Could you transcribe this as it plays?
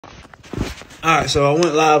Alright, so I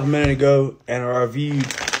went live a minute ago and I reviewed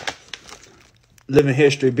Living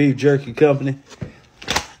History Beef Jerky Company.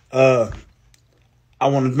 I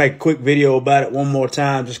want to make a quick video about it one more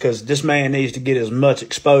time just because this man needs to get as much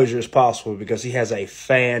exposure as possible because he has a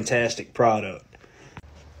fantastic product.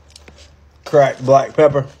 Cracked black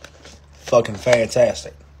pepper, fucking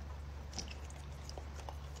fantastic.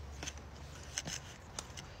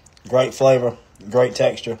 Great flavor, great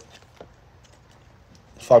texture,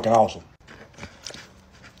 fucking awesome.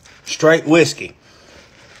 Straight whiskey,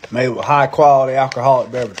 made with high quality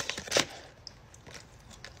alcoholic beverages.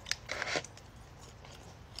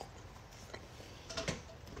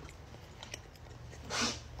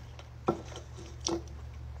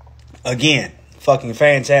 Again, fucking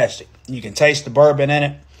fantastic. You can taste the bourbon in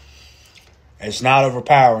it. It's not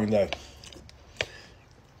overpowering though.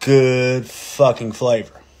 Good fucking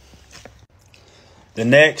flavor. The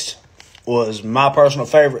next was my personal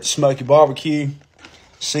favorite, smoky barbecue.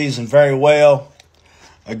 Seasoned very well.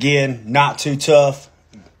 Again, not too tough.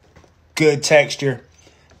 Good texture.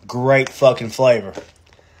 Great fucking flavor.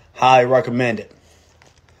 Highly recommend it.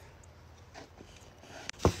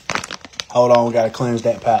 Hold on, we gotta cleanse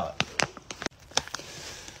that palate.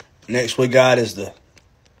 Next we got is the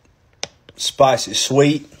spicy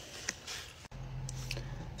sweet.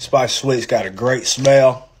 Spicy sweet's got a great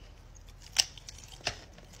smell.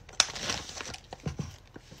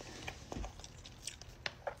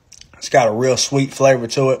 It's got a real sweet flavor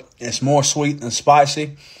to it. It's more sweet than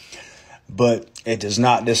spicy, but it does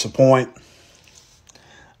not disappoint.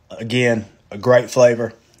 Again, a great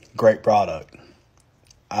flavor, great product.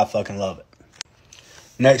 I fucking love it.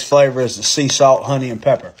 Next flavor is the sea salt, honey, and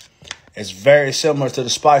pepper. It's very similar to the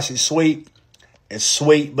spicy sweet. It's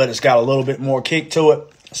sweet, but it's got a little bit more kick to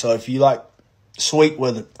it. So if you like sweet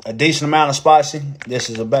with a decent amount of spicy, this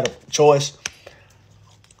is a better choice.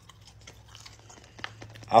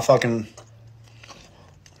 I fucking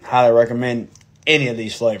highly recommend any of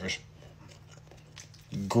these flavors.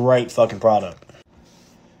 Great fucking product.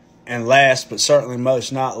 And last, but certainly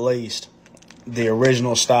most not least, the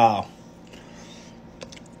original style.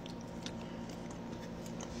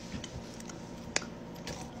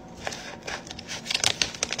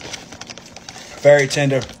 Very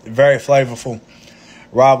tender, very flavorful.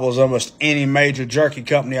 Rivals almost any major jerky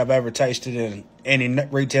company I've ever tasted in any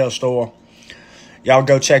retail store. Y'all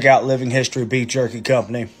go check out Living History Beef Jerky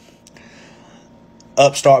Company.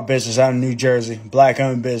 Upstart business out of New Jersey.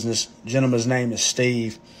 Black-owned business. Gentleman's name is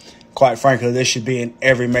Steve. Quite frankly, this should be in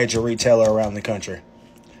every major retailer around the country.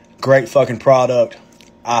 Great fucking product.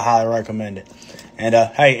 I highly recommend it. And,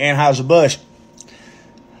 hey, Anheuser-Busch,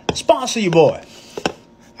 sponsor your boy.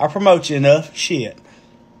 I promote you enough. Shit.